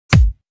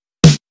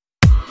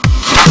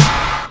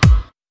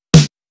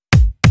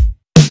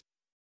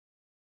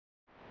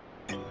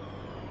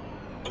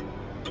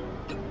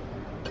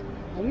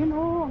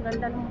ang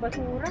ganda ng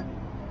basura.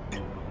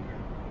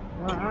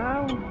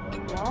 Wow.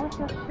 Wow,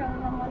 sosyal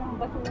naman ang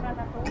basura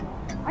na to.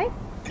 Ay,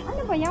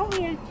 ano ba yan?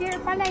 Wheelchair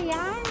pala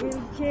yan.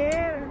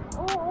 Wheelchair.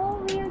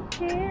 Oo,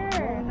 wheelchair.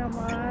 Oo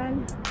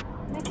naman.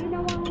 Na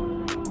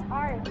ginawang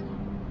art.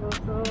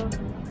 So,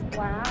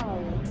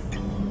 Wow.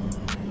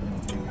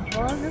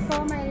 Oh, look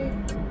ko, may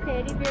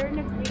teddy bear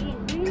na green.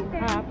 Green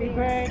teddy happy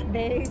bear.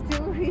 birthday to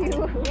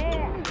you.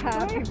 Yeah.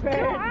 Happy Yes,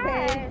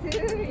 birthday yes. to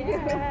you.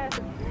 Yes.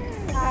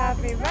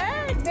 Happy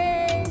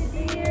birthday,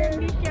 dear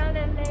Michelle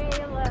and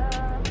Layla.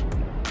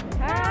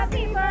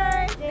 Happy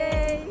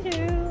birthday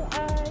to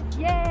us.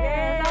 Yes.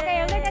 Yay.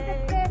 Okay, look at the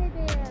teddy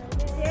bear.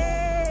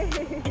 Yay!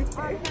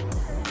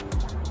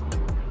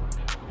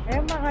 Eh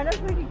mga alas,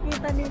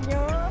 nakikita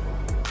ninyo?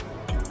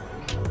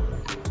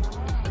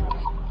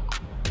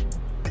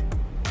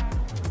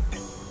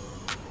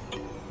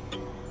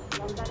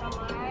 Ganda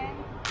naman.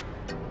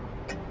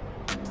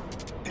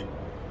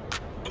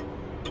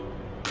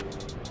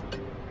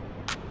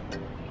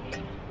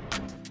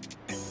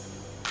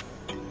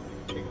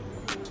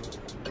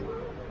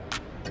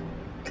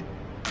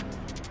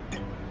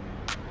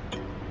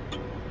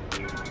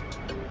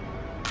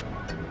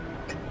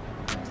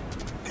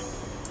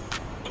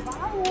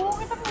 Wow,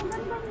 kita mo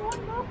ganda mo.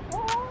 Look,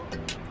 oh.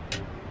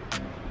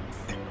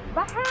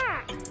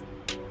 Baha.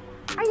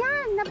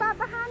 Ayan,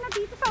 nababaha na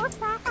dito sa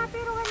Osaka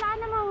pero wala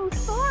namang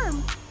storm.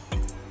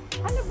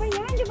 Ano ba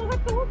yan? Di ba ba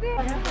tubig?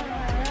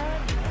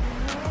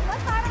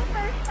 Parang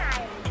first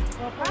time.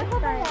 Ano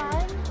ba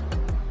yan?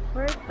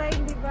 First time,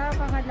 di ba,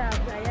 mga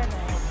labs? Ayan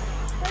eh.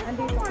 First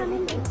Andito time kami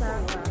namin sa dito.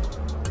 Osaka.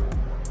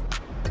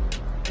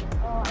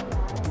 Oh,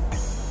 ayan.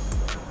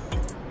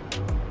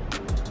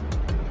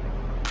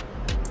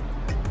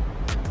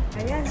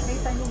 Ayan,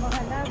 kita nyo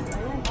mga labs.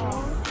 Ayan,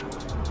 oh.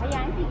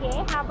 Ayan, sige.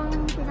 Habang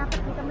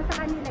pinapakita mo sa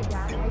kanila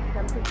dyan, ay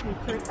jump to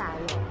picture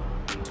tayo.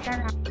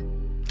 Tara.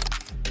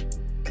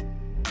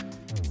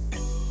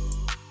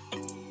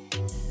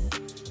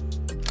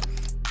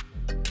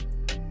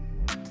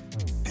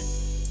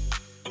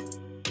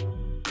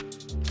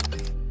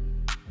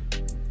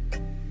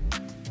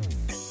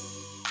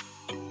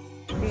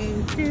 Birthday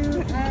to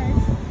us.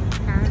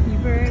 Happy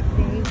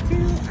birthday to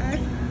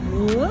us.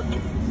 Whoop!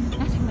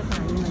 Nasaan na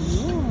tayo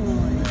ngayon?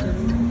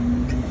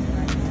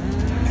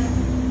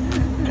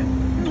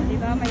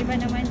 Diba, may iba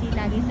naman di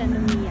lagi sa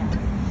Lumiya.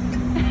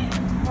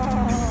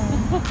 Oh.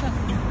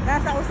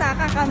 Nasa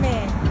Osaka kami.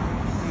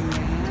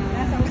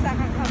 Nasa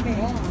Osaka kami.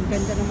 Oh, ang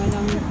ganda naman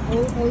ng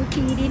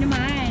OOTD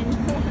naman.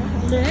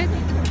 Look,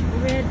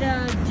 with a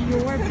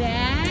Dior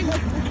bag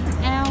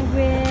and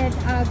with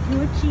a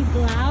Gucci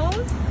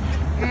blouse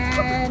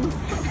and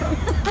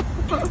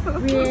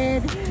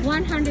with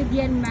 100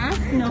 yen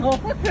mask. No.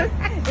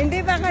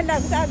 Hindi ba nga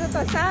labs? Ano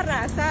to?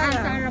 Sara.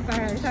 Zara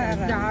para siya.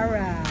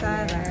 Zara.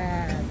 Zara.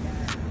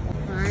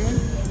 And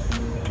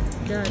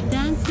the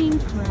dancing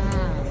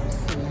crabs.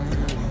 Yan.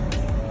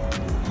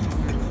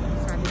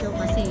 Sabi daw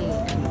kasi,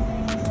 ano,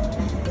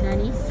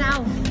 nani?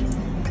 South.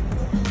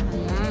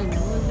 Ayan.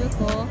 Oh, look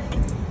oh.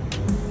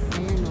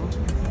 Ayan oh.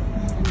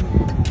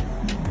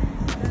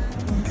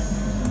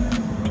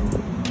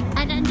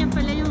 Ah, nandiyan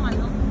pala yung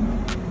ano.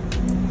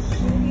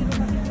 Okay.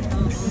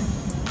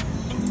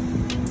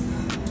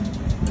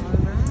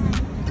 Alright.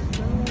 Let's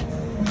go.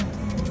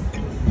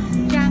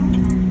 Jump.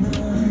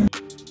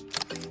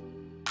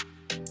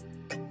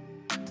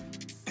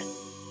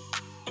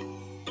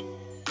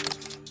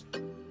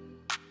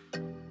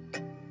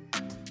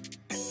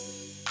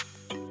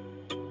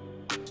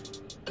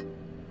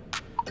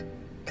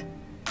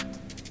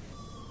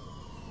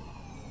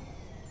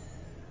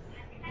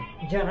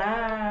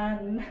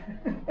 Jaran!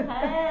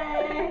 Hi!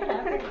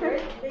 Happy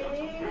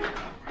birthday!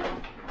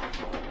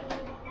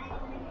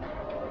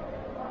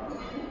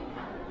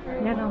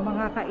 Yan ang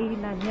mga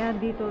kainan.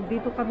 Yan, dito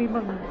kami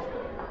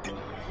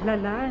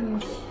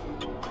mag-lunch.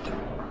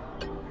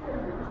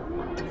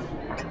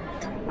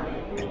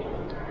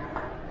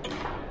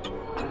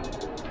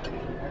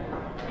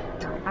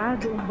 Ah,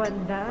 doon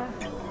banda.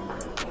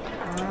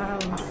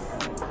 Wow.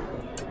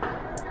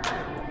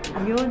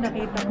 Ayun,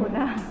 nakita ko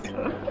na.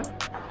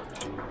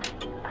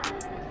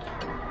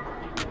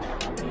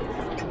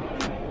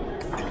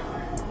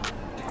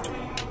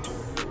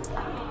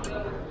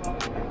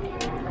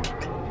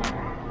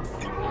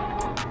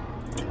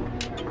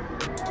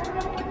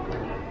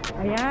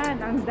 Ayan,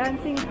 ang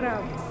dancing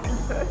crab.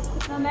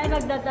 Mamaya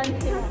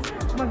magda-dancing.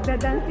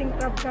 Magda-dancing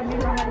crab kami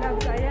mga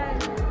loves. Ayan.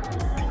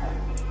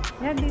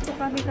 Yan, dito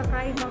kami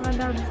kakain mga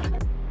loves.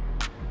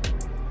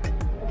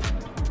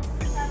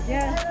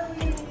 Yan.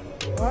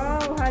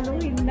 Wow,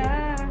 Halloween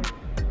na.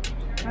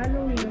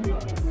 Halloween.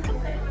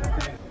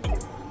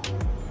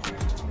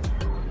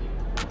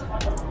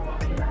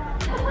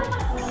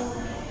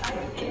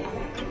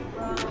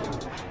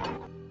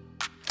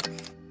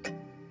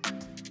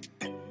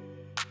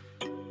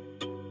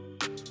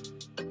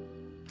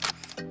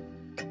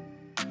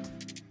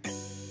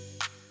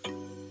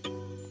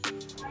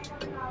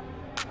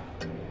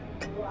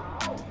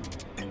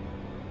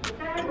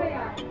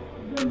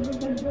 Ay,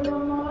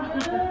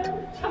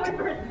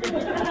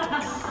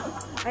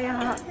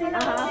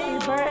 happy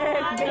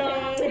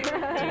birthday!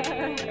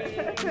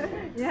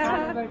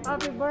 Yeah,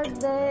 happy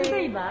birthday!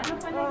 Ito iba?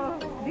 Oh,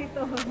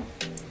 dito.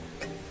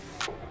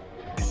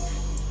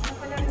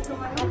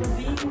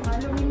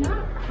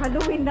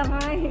 Halloween na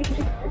nga eh.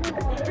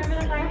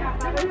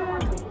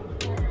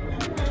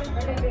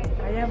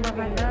 Ayan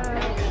mga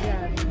loves.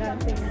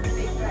 Yan,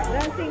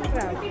 dancing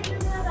crowd.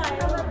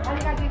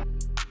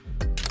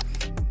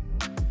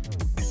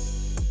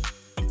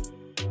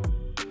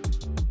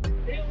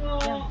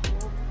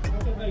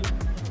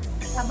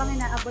 Habang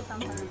inaabot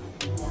ang mga.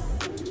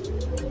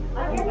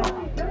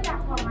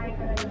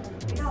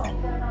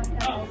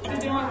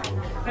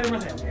 帰りま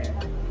したよね。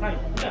はい。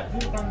じゃあ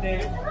13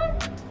で。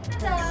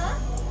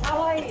か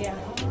わいいやん。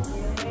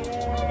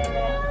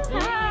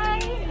Hi!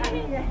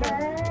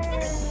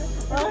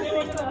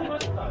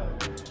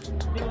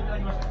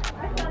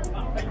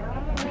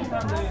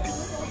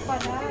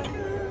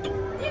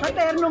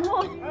 Katerno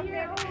mo.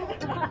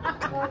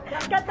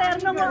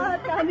 Katerno mo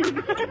at kanig.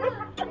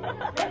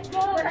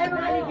 Wala yung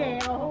mga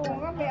ligero. Oo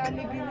nga, may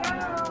aligin na.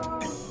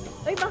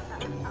 Ay, ba?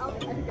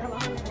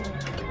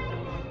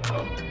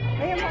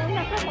 Ayan,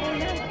 mauna ka,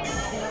 mauna.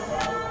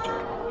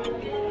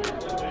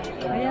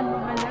 Ayan,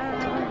 mga lang.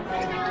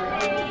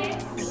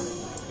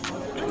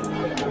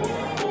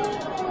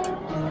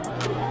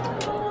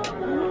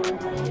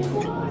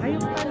 Ayun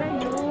pala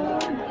yun.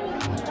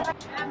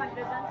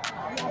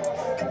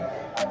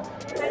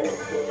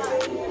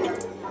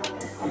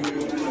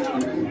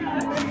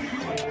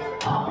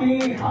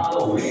 Happy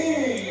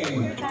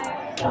Halloween!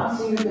 ダン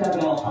シングクラブ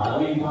のハロ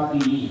ウィンパー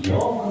ティーによう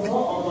こそ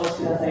お越し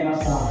くださいま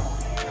した。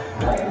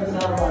大仏の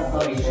さんと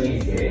一緒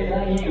に盛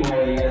大に盛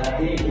り上がっ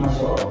ていきま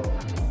しょう。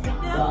さ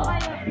あ、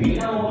みん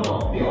なの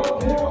方の両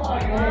手を上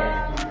げて、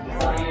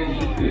左右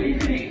にフリ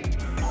フリ、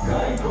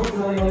骸骨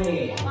のよう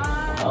に。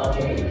OK、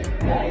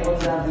骸骨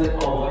ダンス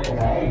覚えた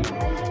かい？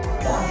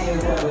ダンシン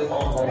グクラブ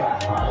大阪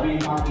ハロウィン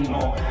パーティーの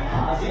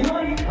始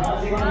まり。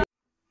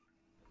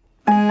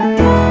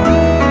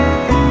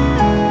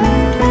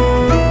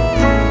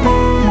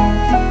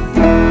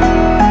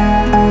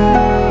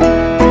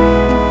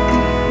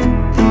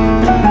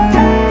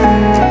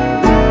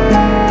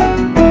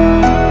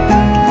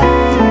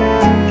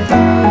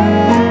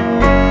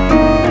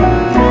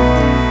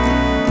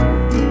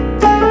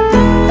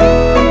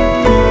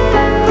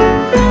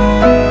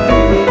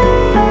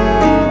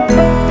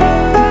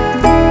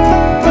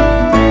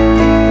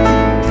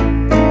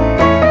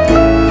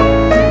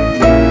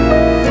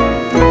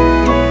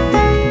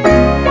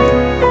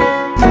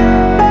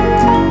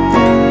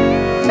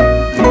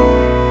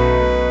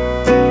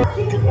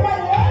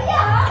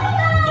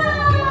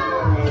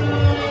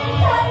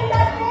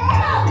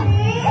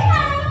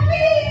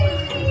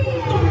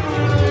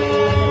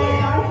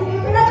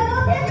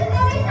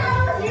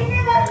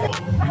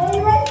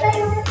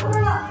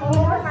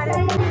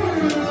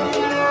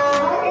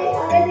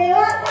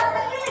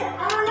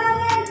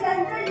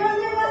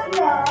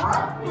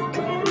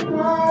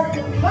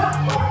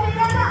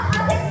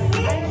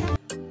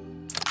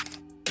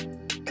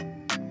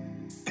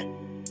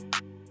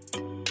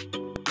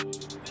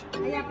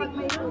Kaya pag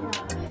may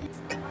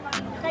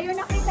kayo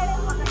nakita rin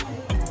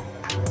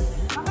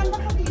maganda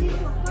po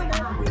dito.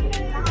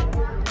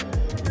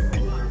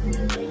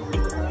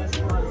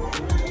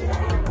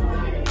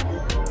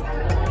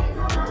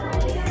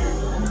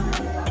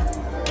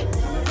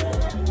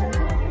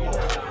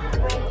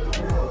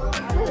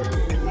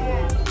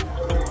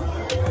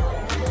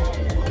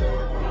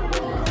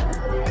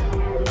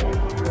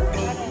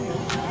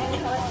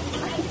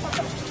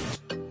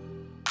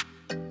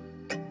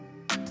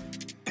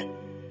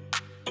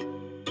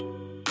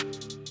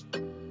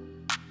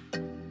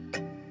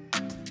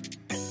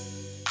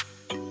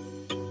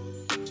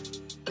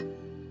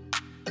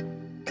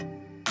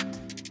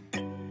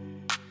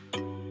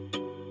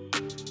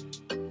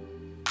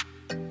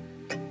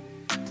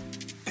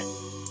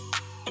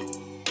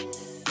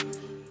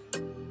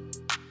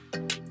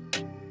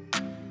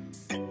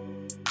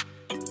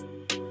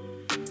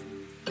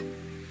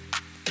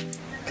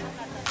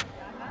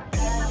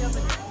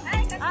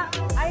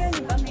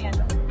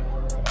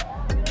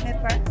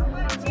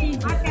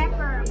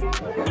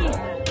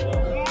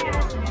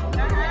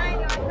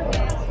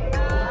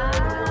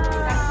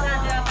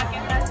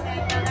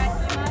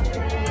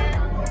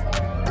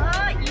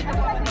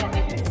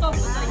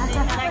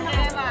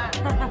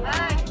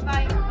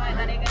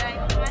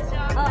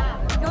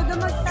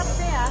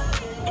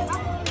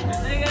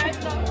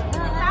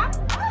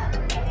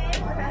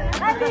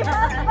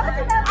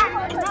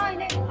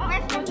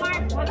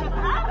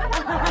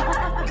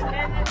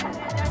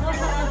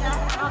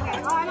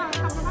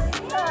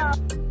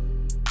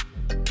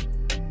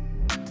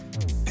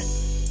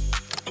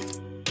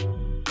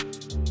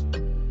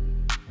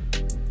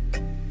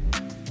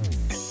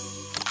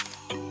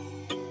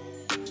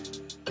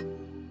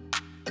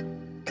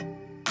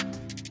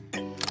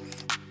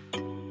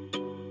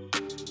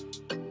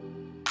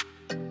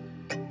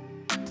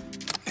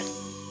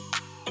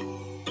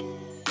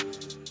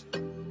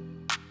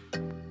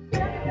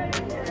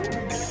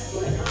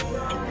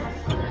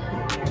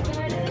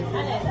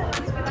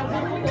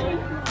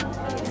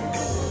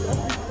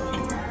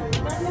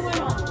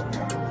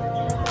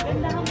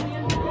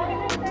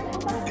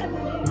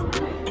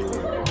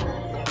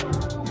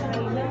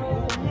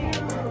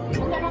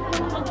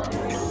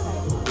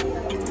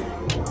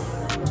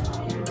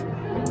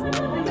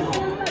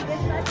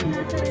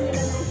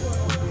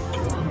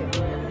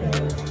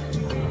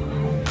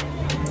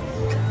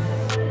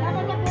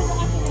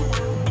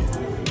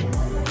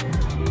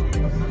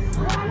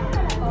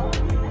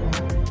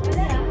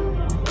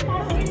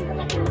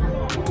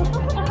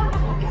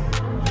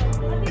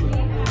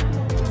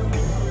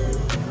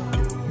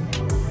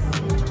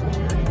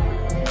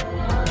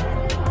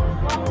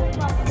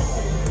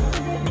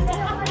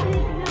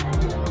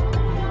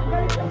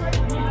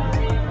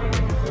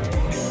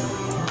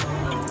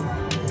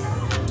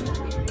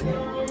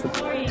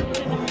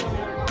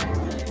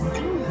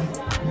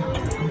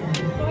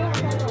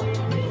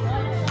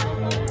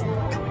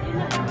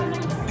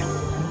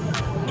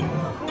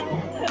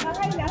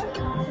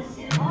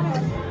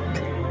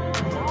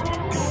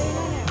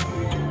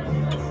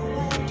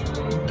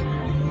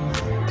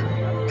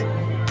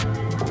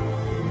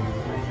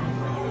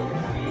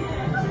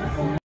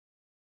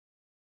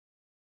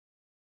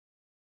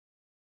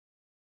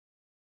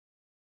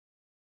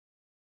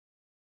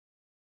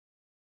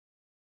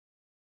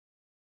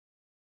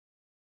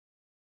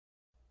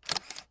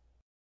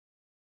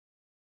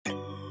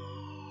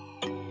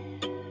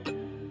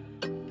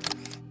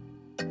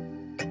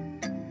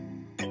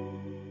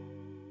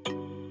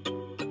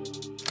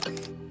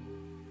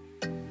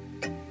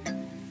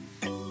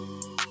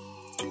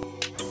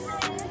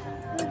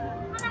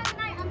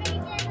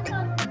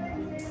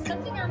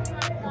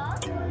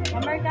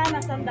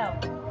 Saan daw?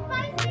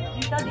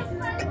 Dito, dito.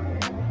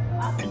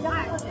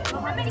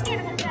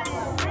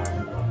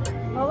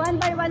 O,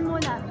 one by one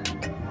muna.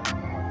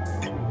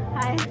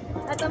 Hi.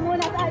 Ito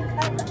muna. Ay.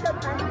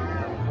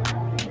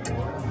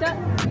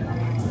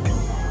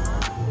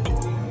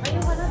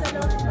 Ayun ka na,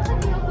 dalawa.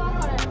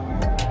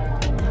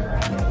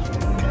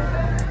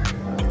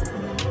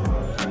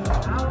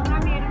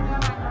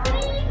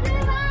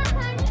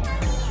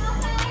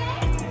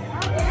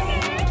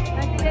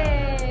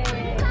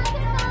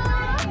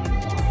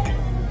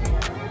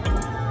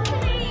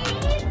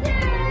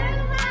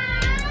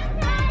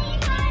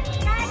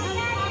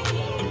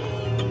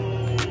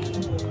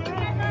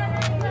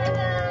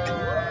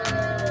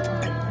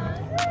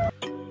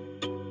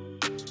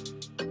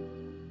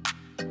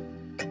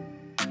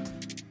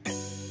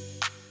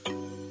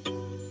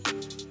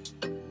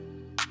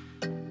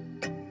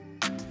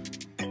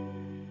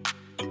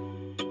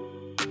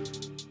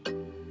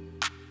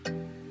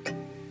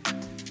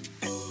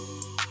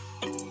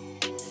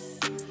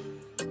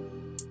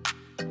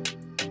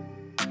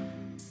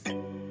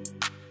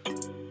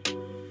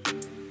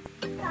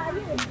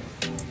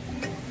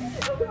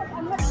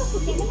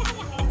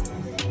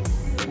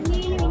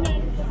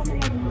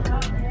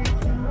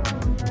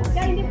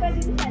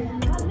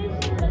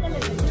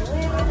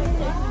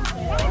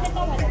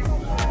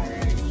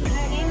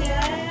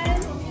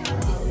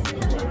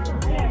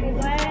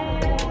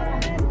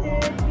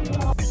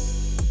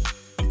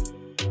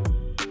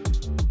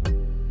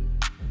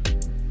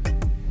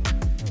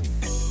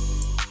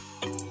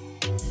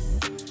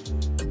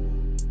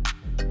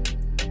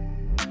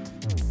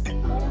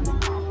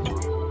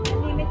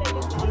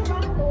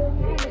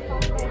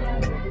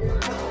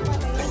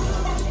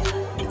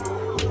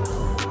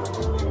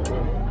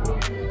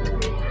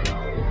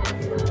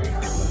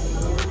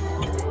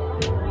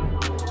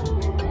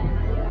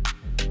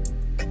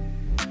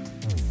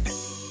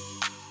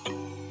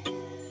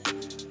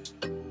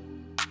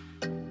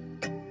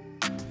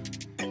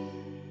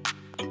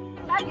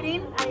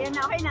 Green, ayan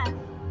na, okay na.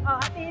 O,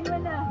 hatiin mo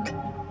na.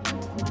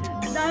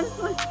 Dance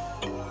mo.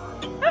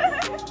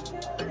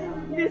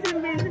 Busy.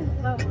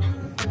 Oh.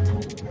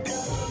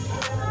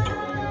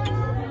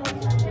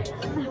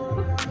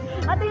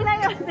 Hatiin na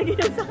yun.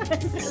 Nagigil sa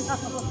kanya.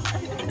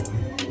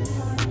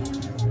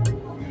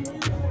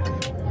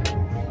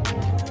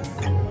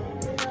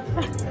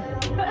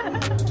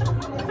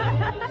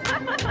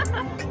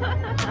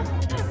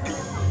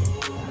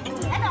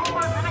 Ano,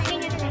 kumakain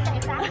niya din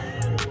isa-isa?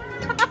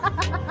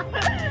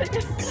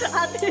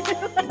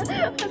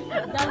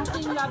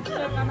 Dancing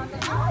lobster ka na.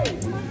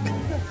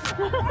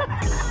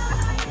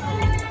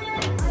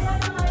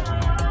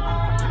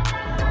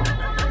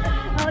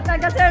 Oh,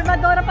 taga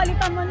Salvador,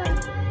 palitan mo na.